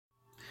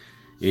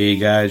Hey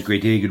guys,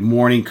 great day. Good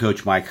morning.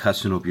 Coach Mike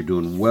Husson. Hope you're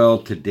doing well.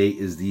 Today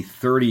is the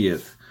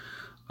 30th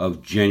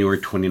of January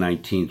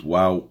 2019.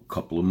 Wow, a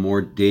couple of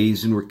more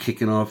days and we're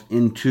kicking off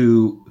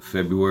into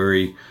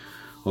February.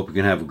 Hope you're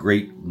going to have a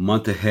great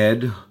month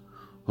ahead.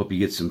 Hope you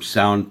get some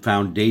sound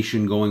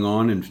foundation going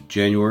on in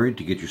January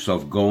to get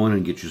yourself going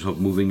and get yourself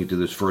moving into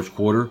this first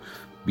quarter.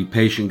 Be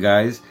patient,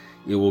 guys.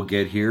 It will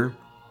get here.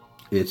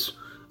 It's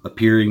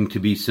appearing to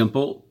be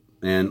simple,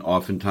 and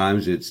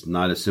oftentimes it's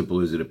not as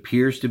simple as it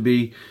appears to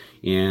be.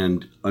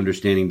 And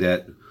understanding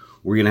that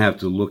we're going to have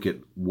to look at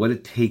what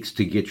it takes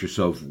to get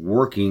yourself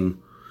working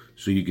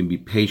so you can be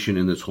patient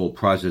in this whole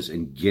process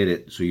and get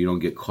it so you don't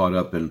get caught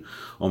up in,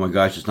 oh my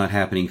gosh, it's not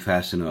happening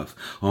fast enough.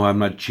 Oh, I'm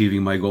not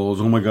achieving my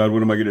goals. Oh my God,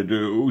 what am I going to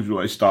do? Do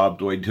I stop?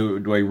 Do I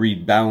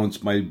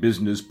rebalance my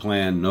business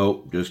plan?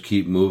 Nope, just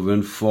keep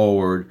moving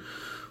forward.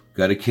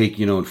 Got a cake,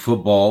 in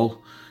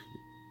football.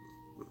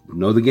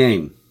 Know the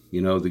game.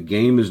 The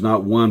game is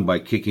not won by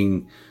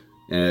kicking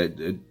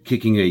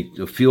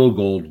a field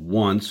goal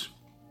once,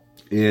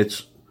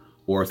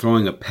 or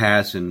throwing a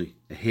pass and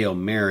a Hail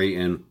Mary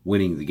and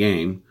winning the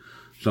game.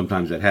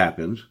 Sometimes that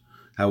happens.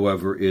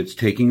 However, it's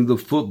taking the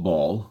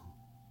football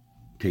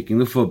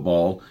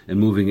and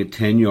moving it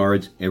 10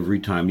 yards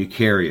every time you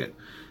carry it.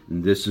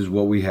 And this is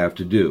what we have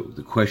to do.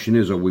 The question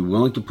is, are we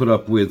willing to put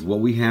up with what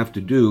we have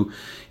to do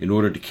in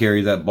order to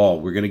carry that ball?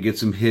 We're going to get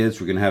some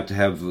hits. We're going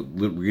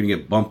to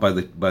get bumped by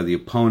the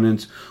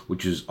opponents,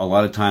 which is a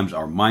lot of times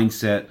our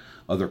mindset,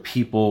 other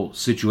people,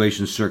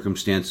 situations,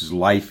 circumstances,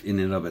 life in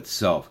and of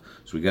itself.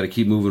 So we got to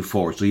keep moving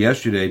forward. So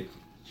yesterday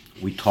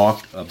we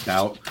talked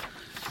about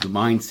the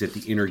mindset,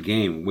 the inner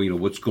game,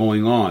 what's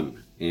going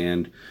on,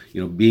 and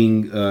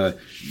being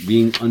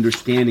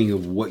understanding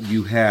of what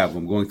you have.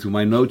 I'm going through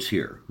my notes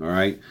here. All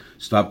right,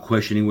 stop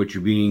questioning what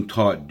you're being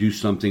taught. Do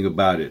something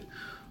about it.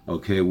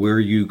 Okay, where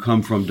you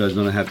come from does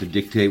not have to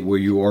dictate where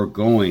you are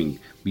going.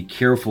 Be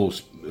careful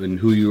in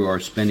who you are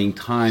spending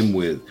time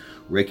with.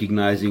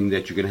 Recognizing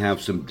that you're going to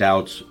have some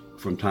doubts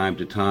from time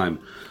to time.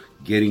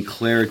 Getting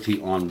clarity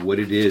on what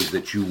it is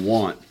that you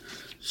want.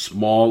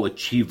 Small,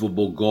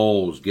 achievable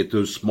goals. Get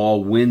those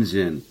small wins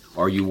in.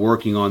 Are you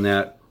working on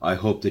that? I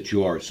hope that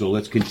you are. So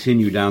let's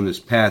continue down this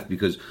path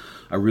because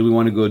I really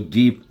want to go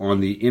deep on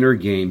the inner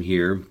game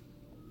here.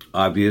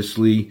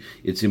 Obviously,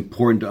 it's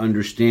important to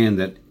understand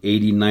that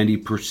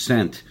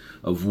 80-90%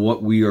 of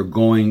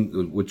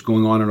what's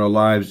going on in our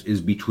lives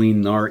is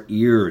between our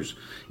ears,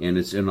 and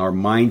it's in our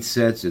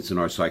mindsets, it's in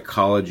our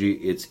psychology,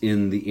 it's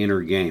in the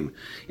inner game.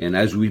 And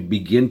as we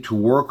begin to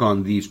work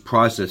on these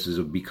processes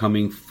of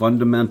becoming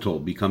fundamental,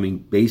 becoming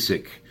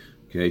basic,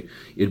 okay,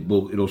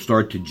 it'll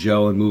start to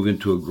gel and move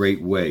into a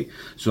great way.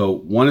 So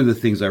one of the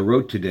things I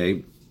wrote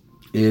today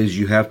is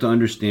you have to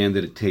understand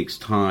that it takes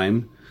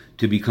time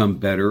to become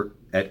better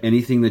at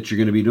anything that you're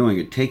going to be doing.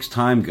 It takes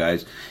time,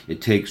 guys.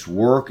 It takes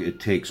work.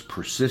 It takes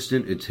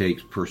persistence. It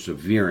takes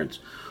perseverance.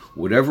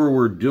 Whatever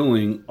we're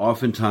doing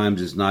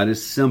oftentimes is not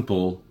as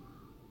simple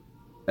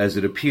as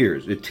it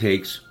appears. It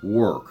takes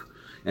work.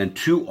 And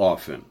too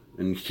often,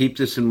 and keep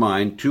this in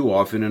mind, too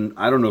often, and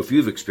I don't know if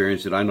you've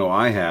experienced it, I know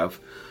I have,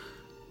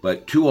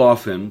 but too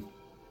often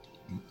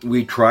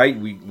we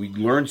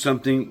learn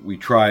something, we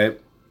try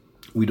it,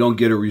 we don't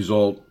get a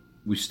result,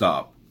 we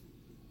stop.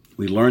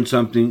 We learn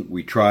something,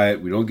 we try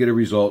it, we don't get a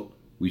result,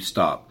 we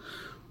stop.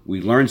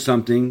 We learn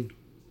something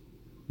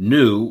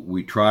new,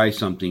 we try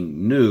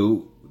something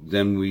new,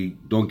 then we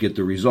don't get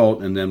the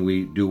result, and then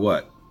we do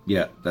what?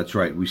 Yeah, that's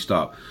right, we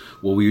stop.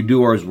 What we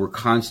do is we're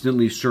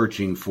constantly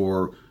searching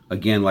for,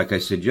 again, like I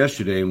said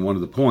yesterday, and one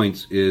of the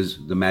points is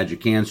the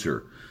magic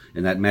answer.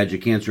 And that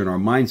magic answer in our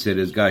mindset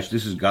is, gosh,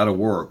 this has got to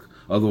work.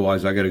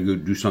 Otherwise, I got to go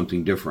do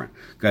something different.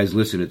 Guys,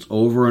 listen, it's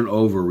over and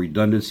over,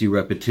 redundancy,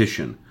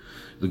 repetition.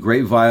 The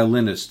great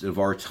violinists of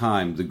our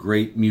time, the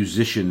great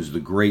musicians, the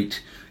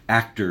great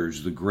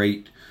actors, the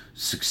great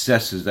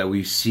successes that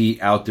we see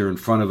out there in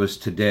front of us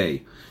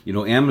today.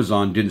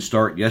 Amazon didn't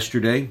start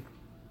yesterday,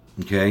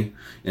 okay?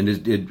 And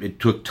it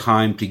took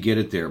time to get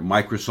it there.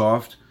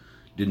 Microsoft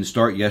didn't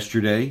start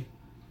yesterday.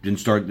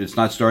 It's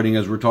not starting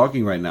as we're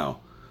talking right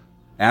now.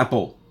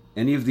 Apple,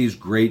 any of these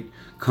great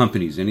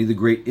companies, any of the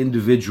great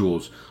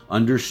individuals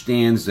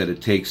understands that it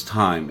takes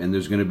time, and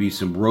there's going to be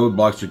some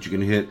roadblocks that you're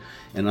going to hit,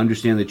 and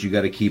understand that you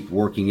got to keep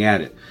working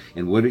at it.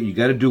 And you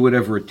got to do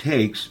whatever it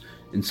takes,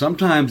 and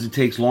sometimes it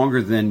takes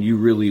longer than you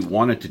really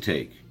want it to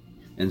take.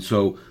 And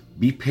so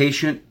be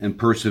patient and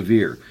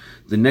persevere.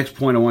 The next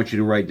point I want you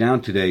to write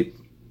down today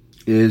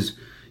is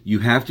you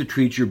have to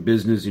treat your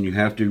business and you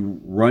have to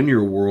run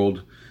your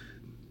world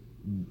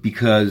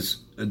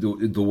because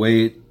the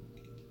way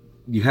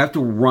you have to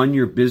run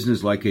your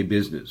business like a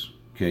business.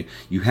 Okay,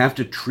 you have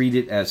to treat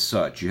it as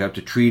such. You have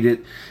to treat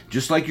it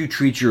just like you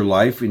treat your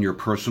life in your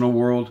personal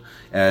world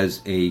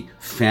as a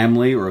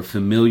family or a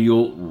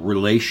familial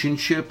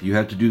relationship. You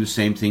have to do the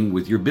same thing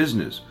with your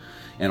business.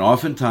 And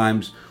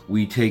oftentimes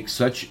we take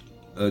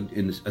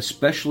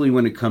especially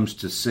when it comes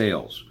to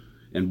sales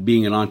and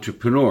being an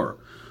entrepreneur,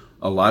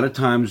 a lot of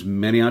times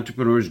many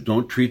entrepreneurs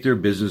don't treat their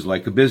business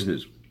like a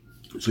business.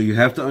 So you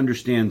have to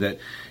understand that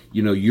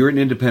you're an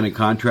independent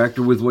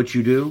contractor with what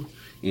you do,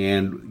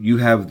 and you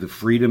have the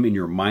freedom in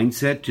your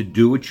mindset to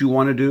do what you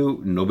want to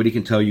do. Nobody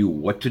can tell you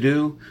what to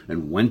do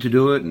and when to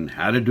do it and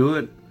how to do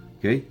it.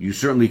 Okay, you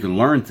certainly can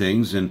learn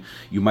things, and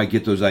you might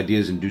get those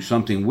ideas and do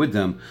something with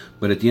them.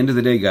 But at the end of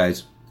the day,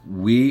 guys,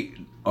 we're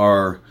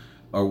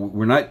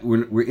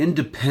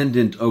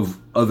independent of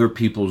other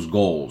people's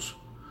goals,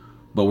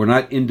 but we're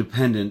not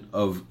independent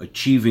of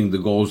achieving the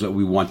goals that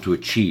we want to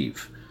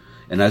achieve.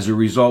 And as a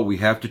result, we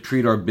have to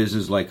treat our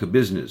business like a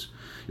business.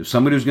 If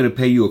somebody was going to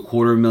pay you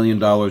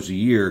 $250,000 a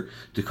year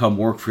to come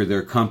work for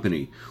their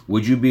company,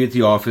 would you be at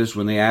the office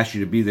when they asked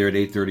you to be there at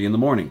 8:30 in the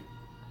morning?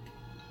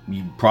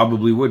 You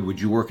probably would.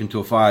 Would you work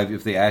until 5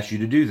 if they asked you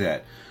to do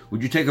that?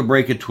 Would you take a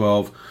break at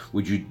 12?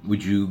 Would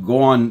you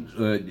go on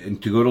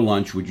to go to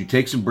lunch? Would you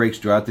take some breaks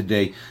throughout the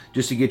day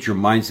just to get your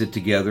mindset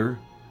together?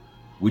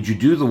 Would you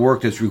do the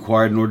work that's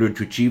required in order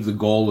to achieve the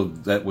goal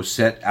that was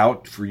set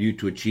out for you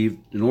to achieve,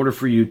 in order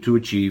for you to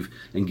achieve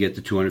and get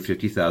the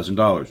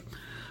 $250,000?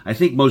 I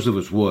think most of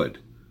us would.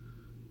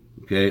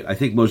 Okay, I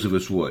think most of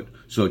us would.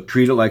 So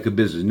treat it like a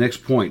business.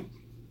 Next point.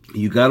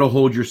 You got to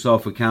hold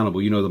yourself accountable.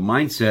 The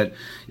mindset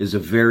is a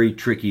very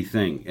tricky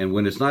thing, and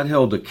when it's not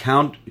held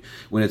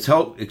when it's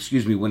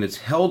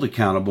held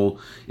accountable,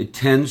 it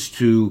tends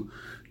to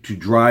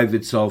drive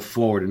itself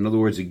forward. In other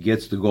words, it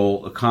gets the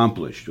goal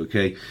accomplished.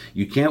 Okay,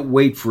 you can't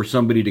wait for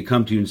somebody to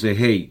come to you and say,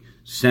 "Hey,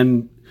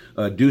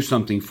 do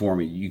something for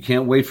me." You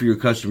can't wait for your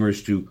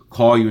customers to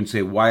call you and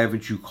say, "Why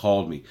haven't you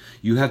called me?"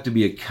 You have to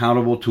be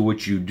accountable to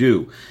what you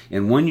do,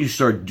 and when you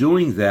start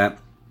doing that,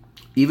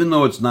 even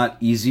though it's not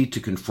easy to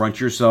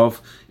confront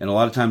yourself, and a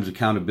lot of times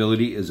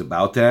accountability is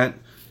about that,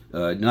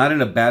 not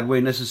in a bad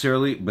way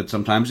necessarily, but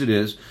sometimes it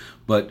is,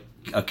 but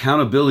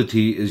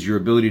accountability is your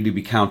ability to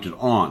be counted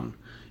on.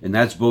 And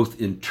that's both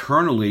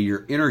internally,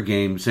 your inner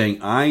game, saying,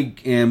 I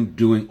am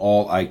doing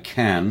all I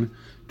can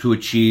to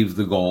achieve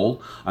the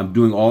goal. I'm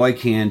doing all I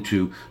can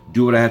to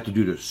do what I have to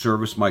do to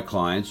service my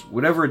clients,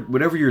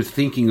 whatever you're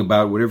thinking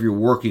about, whatever you're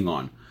working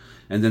on.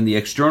 And then the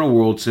external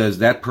world says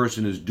that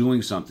person is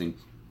doing something.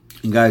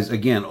 And guys,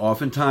 again,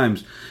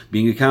 oftentimes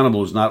being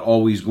accountable is not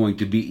always going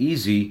to be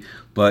easy,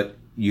 but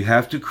you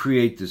have to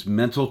create this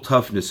mental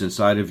toughness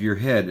inside of your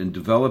head and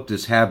develop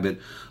this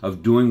habit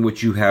of doing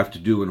what you have to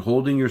do and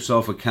holding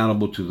yourself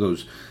accountable to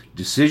those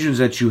decisions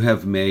that you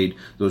have made,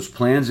 those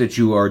plans that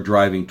you are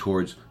driving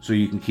towards, so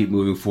you can keep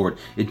moving forward.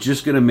 It's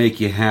just going to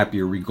make you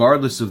happier,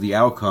 regardless of the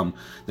outcome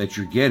that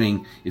you're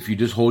getting. If you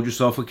just hold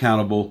yourself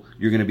accountable,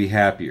 you're going to be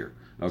happier.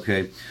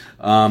 Okay,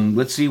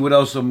 let's see what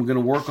else I'm going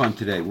to work on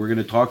today. We're going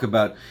to talk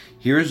about,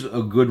 here's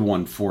a good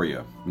one for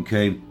you,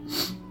 okay?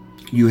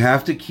 You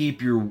have to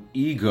keep your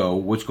ego,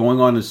 what's going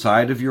on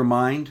inside of your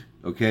mind,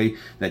 okay,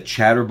 that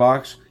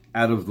chatterbox,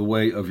 out of the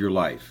way of your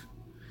life.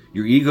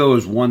 Your ego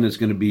is one that's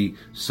going to be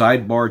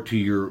sidebar to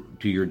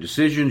your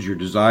decisions, your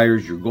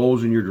desires, your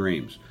goals, and your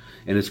dreams.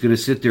 And it's going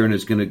to sit there and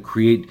it's going to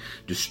create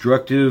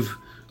destructive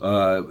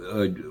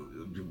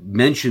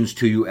mentions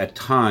to you at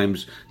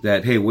times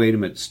that, hey, wait a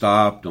minute,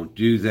 stop, don't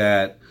do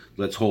that,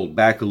 let's hold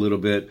back a little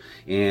bit.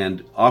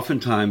 And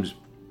oftentimes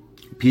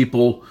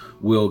people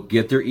will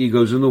get their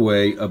egos in the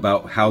way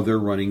about how they're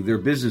running their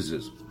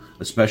businesses,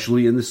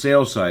 especially in the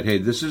sales side. Hey,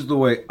 this is the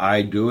way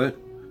I do it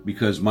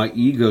because my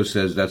ego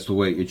says that's the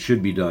way it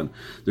should be done.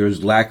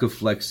 There's lack of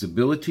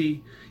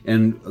flexibility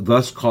and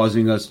thus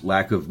causing us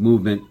lack of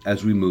movement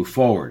as we move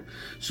forward.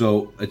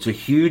 So it's a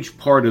huge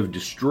part of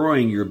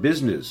destroying your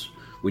business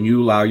when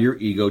you allow your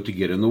ego to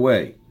get in the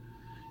way.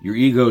 Your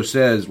ego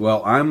says,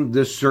 well, I'm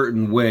this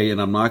certain way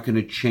and I'm not going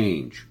to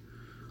change.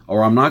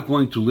 Or I'm not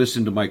going to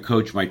listen to my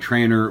coach, my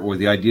trainer, or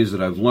the ideas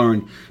that I've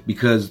learned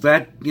because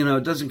that,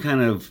 it doesn't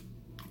kind of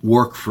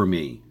work for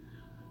me.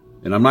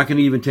 And I'm not going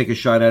to even take a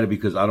shot at it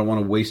because I don't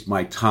want to waste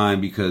my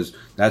time because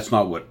that's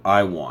not what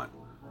I want.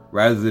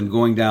 Rather than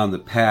going down the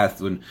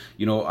path when,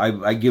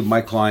 I give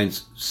my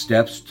clients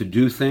steps to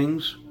do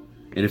things.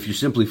 And if you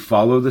simply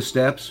follow the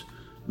steps,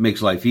 it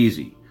makes life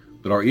easy.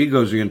 But our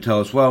egos are going to tell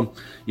us, well,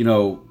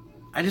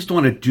 I just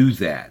don't want to do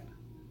that.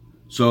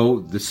 So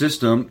the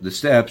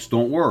steps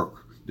don't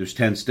work. There's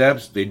 10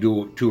 steps. They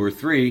do 2 or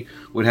 3.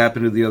 What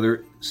happened to the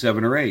other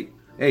 7 or 8?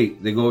 Hey,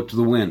 they go to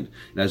the wind.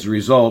 And as a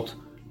result,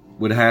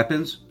 what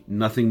happens?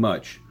 Nothing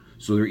much.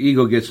 So their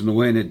ego gets in the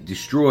way and it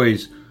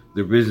destroys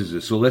their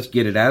businesses. So let's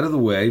get it out of the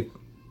way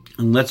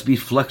and let's be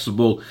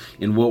flexible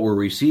in what we're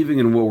receiving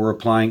and what we're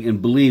applying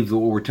and believe that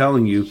what we're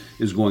telling you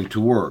is going to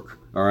work.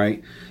 All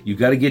right. You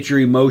got to get your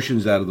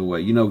emotions out of the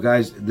way.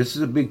 Guys, this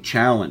is a big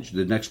challenge.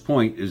 The next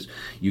point is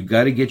you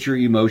got to get your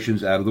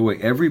emotions out of the way.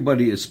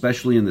 Everybody,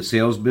 especially in the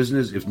sales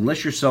business,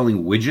 unless you're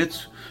selling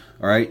widgets,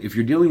 all right, if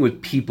you're dealing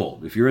with people,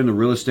 if you're in the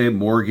real estate,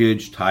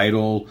 mortgage,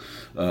 title,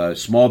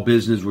 small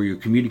business where you're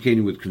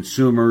communicating with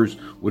consumers,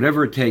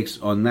 whatever it takes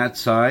on that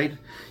side,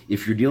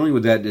 if you're dealing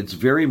with that, it's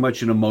very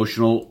much an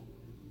emotional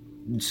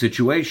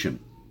situation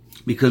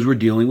because we're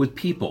dealing with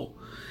people.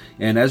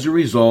 And as a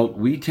result,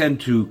 we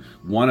tend to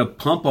want to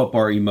pump up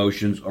our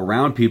emotions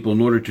around people in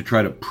order to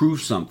try to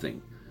prove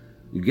something.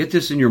 You get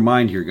this in your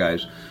mind here,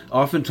 guys.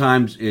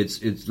 Oftentimes,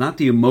 it's not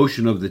the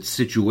emotion of the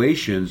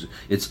situations.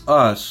 It's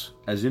us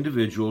as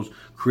individuals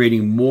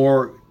creating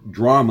more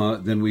drama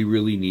than we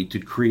really need to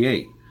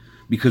create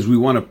because we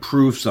want to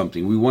prove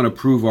something. We want to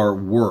prove our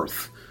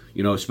worth.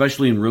 You know,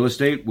 especially in real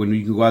estate, when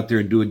you can go out there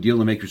and do a deal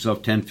and make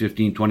yourself 10,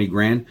 15, 20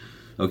 grand.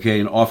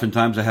 Okay, and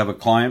oftentimes I have a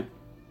client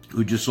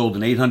who just sold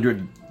an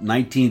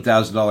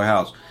 $819,000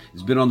 house.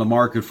 It's been on the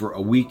market for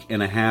a week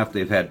and a half.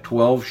 They've had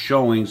 12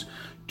 showings,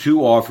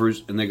 2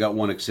 offers, and they got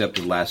 1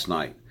 accepted last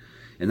night.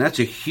 And that's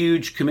a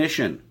huge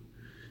commission.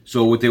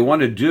 So what they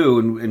want to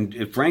do,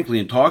 and frankly,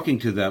 in talking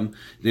to them,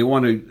 they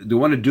want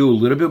to do a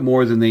little bit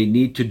more than they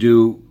need to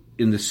do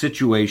in the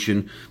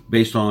situation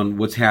based on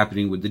what's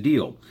happening with the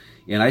deal.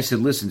 And I said,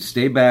 listen,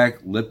 stay back,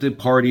 let the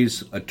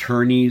parties,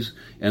 attorneys,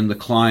 and the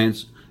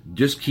clients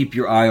just keep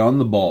your eye on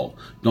the ball.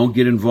 Don't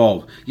get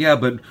involved. Yeah,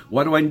 but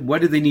why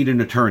do they need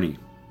an attorney?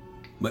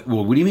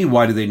 Well, what do you mean,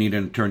 why do they need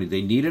an attorney?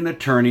 They need an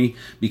attorney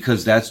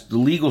because that's the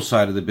legal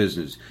side of the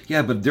business.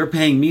 Yeah, but they're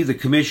paying me the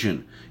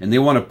commission, and they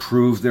want to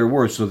prove their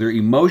worth. So their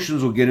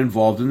emotions will get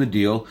involved in the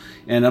deal.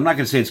 And I'm not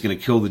going to say it's going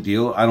to kill the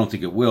deal. I don't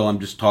think it will. I'm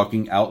just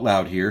talking out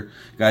loud here.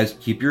 Guys,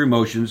 keep your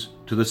emotions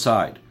to the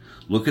side.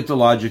 Look at the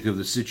logic of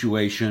the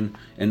situation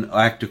and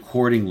act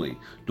accordingly.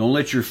 Don't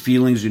let your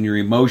feelings and your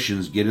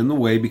emotions get in the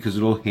way because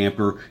it'll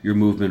hamper your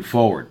movement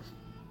forward.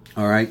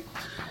 All right?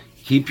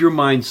 Keep your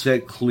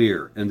mindset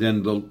clear. And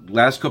then the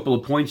last couple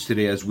of points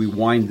today as we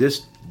wind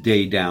this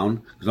day down,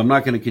 because I'm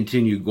not going to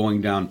continue going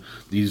down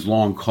these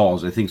long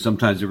calls. I think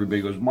sometimes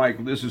everybody goes,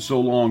 Mike, this is so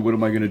long. What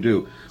am I going to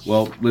do?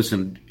 Well,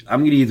 listen, I'm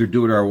going to either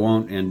do it or I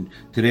won't. And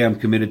today I'm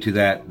committed to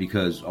that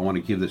because I want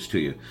to give this to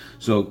you.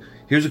 So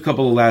here's a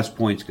couple of last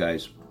points,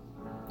 guys.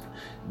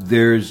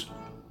 There's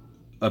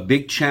a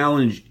big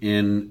challenge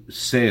in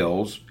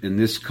sales, and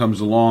this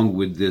comes along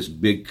with this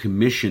big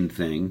commission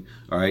thing,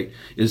 all right,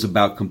 is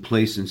about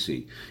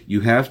complacency.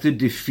 You have to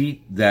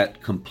defeat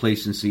that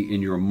complacency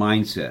in your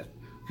mindset,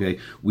 okay?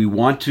 We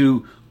want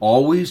to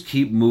always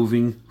keep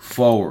moving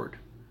forward.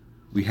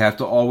 We have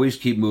to always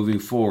keep moving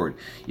forward.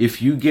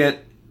 If you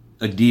get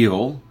a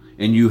deal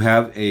and you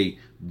have a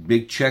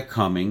big check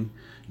coming,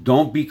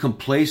 don't be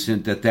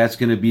complacent that that's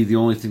going to be the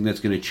only thing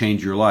that's going to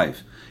change your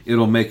life.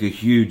 It'll make a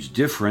huge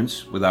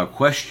difference without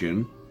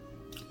question,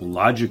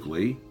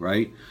 logically,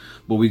 right?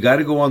 But we got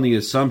to go on the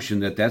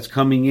assumption that that's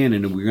coming in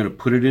and we're going to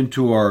put it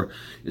into our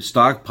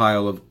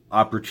stockpile of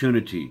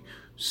opportunity,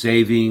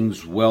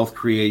 savings, wealth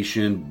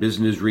creation,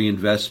 business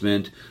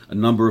reinvestment, a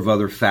number of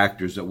other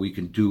factors that we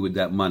can do with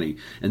that money,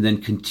 and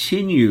then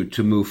continue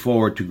to move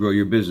forward to grow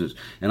your business.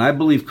 And I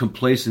believe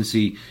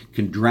complacency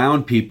can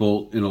drown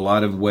people in a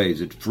lot of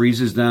ways. It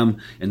freezes them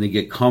and they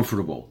get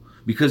comfortable.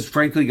 Because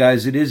frankly,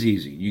 guys, it is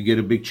easy. You get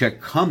a big check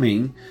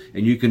coming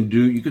and you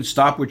can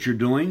stop what you're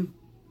doing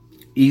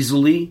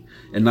easily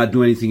and not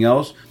do anything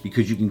else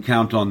because you can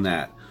count on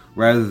that.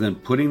 Rather than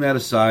putting that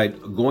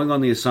aside, going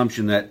on the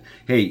assumption that,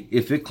 hey,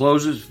 if it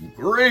closes,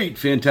 great,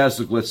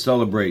 fantastic, let's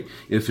celebrate.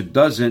 If it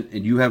doesn't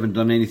and you haven't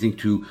done anything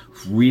to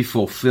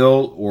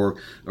refulfill or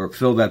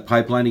fill that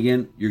pipeline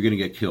again, you're going to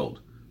get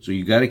killed. So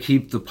you got to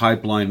keep the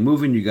pipeline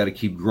moving. You got to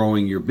keep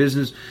growing your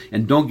business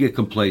and don't get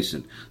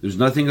complacent. There's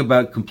nothing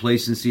about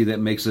complacency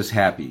that makes us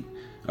happy.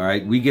 All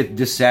right. We get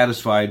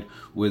dissatisfied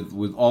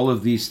with all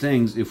of these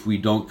things if we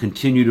don't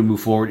continue to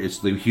move forward. It's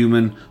the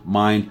human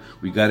mind.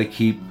 We got to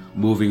keep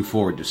moving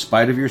forward.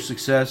 Despite of your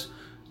success,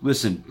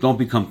 listen, don't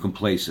become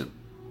complacent.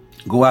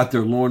 Go out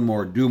there, learn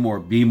more, do more,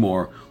 be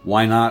more.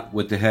 Why not?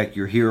 What the heck?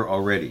 You're here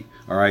already.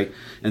 All right.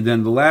 And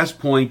then the last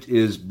point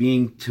is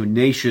being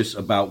tenacious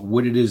about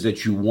what it is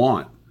that you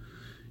want.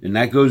 And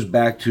that goes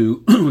back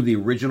to the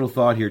original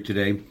thought here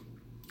today,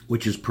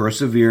 which is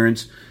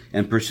perseverance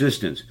and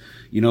persistence.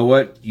 You know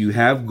what? You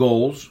have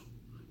goals,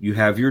 you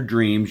have your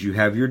dreams, you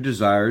have your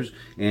desires,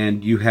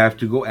 and you have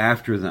to go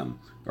after them,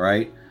 all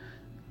right?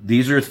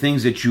 These are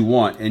things that you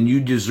want, and you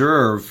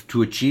deserve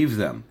to achieve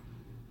them.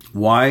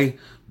 Why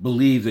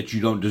believe that you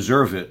don't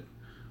deserve it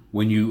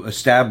when you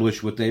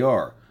establish what they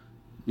are?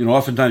 You know,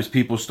 oftentimes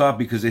people stop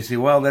because they say,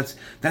 well, that's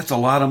a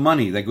lot of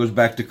money. That goes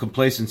back to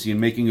complacency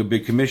and making a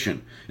big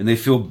commission. And they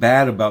feel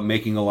bad about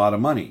making a lot of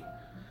money.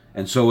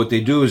 And so what they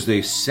do is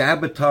they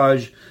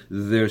sabotage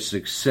their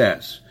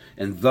success.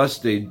 And thus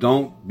they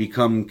don't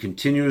become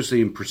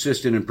continuously and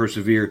persistent and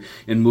persevere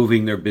in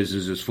moving their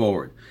businesses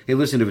forward. Hey,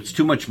 listen, if it's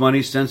too much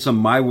money, send some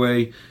my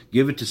way.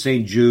 Give it to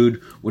St.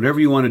 Jude. Whatever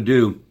you want to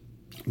do,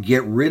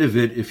 get rid of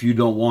it if you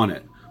don't want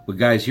it. But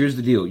guys, here's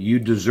the deal. You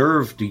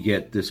deserve to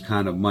get this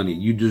kind of money.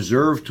 You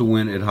deserve to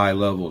win at high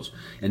levels.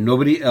 And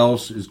nobody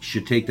else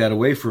should take that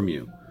away from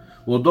you.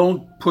 Well,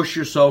 don't push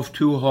yourself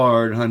too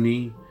hard,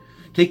 honey.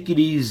 Take it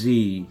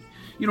easy.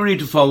 You don't need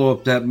to follow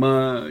up that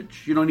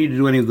much. You don't need to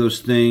do any of those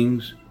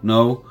things.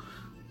 No.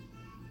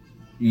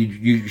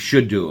 You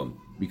should do them.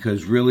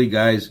 Because really,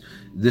 guys,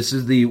 this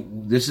is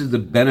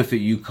the benefit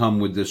you come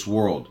with this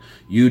world.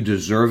 You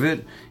deserve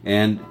it.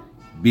 And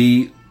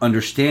be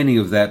understanding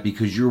of that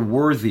because you're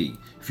worthy.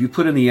 If you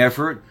put in the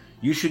effort,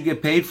 you should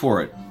get paid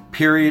for it.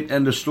 Period.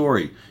 End of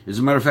story. As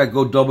a matter of fact,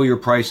 go double your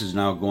prices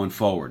now going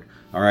forward.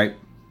 All right.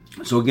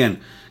 So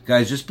again,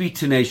 guys, just be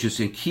tenacious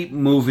and keep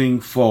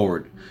moving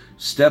forward,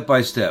 step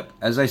by step.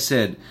 As I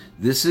said,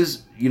 this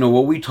is,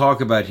 what we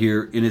talk about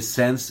here, in a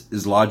sense,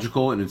 is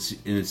logical and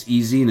it's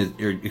easy and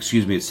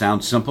it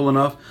sounds simple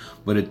enough,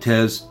 but it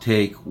does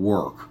take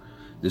work.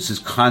 This is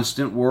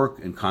constant work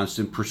and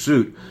constant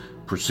pursuit.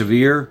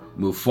 Persevere,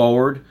 move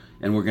forward,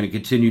 and we're going to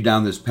continue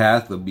down this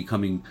path of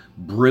becoming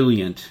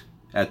brilliant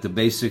at the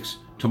basics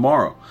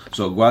tomorrow.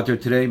 So go out there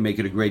today, make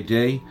it a great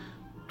day.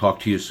 Talk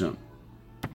to you soon.